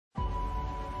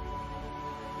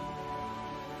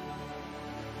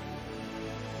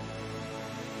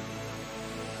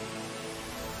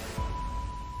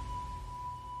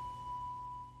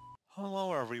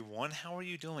Hello everyone, how are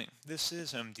you doing? This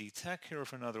is MD Tech here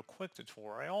with another quick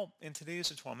tutorial. In today's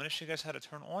tutorial, I'm going to show you guys how to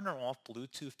turn on or off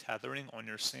Bluetooth tethering on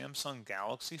your Samsung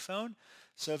Galaxy phone.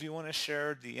 So if you want to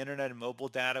share the internet and mobile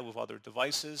data with other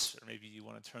devices, or maybe you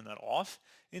want to turn that off,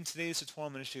 in today's tutorial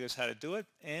I'm going to show you guys how to do it.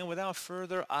 And without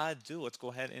further ado, let's go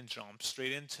ahead and jump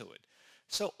straight into it.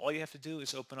 So all you have to do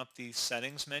is open up the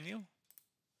settings menu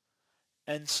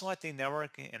and select the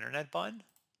network and internet button.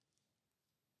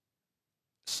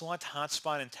 Select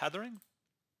hotspot and tethering.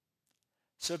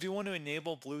 So if you want to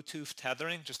enable Bluetooth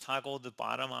tethering, just toggle the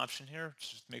bottom option here.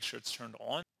 Just make sure it's turned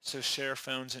on. So share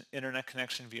phones and internet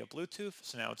connection via Bluetooth.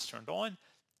 So now it's turned on.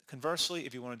 Conversely,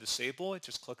 if you want to disable it,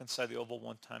 just click inside the oval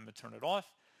one time to turn it off.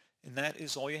 And that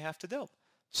is all you have to do.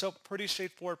 So pretty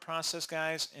straightforward process,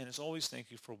 guys. And as always,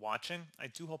 thank you for watching. I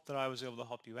do hope that I was able to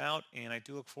help you out. And I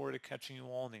do look forward to catching you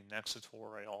all in the next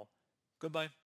tutorial. Goodbye.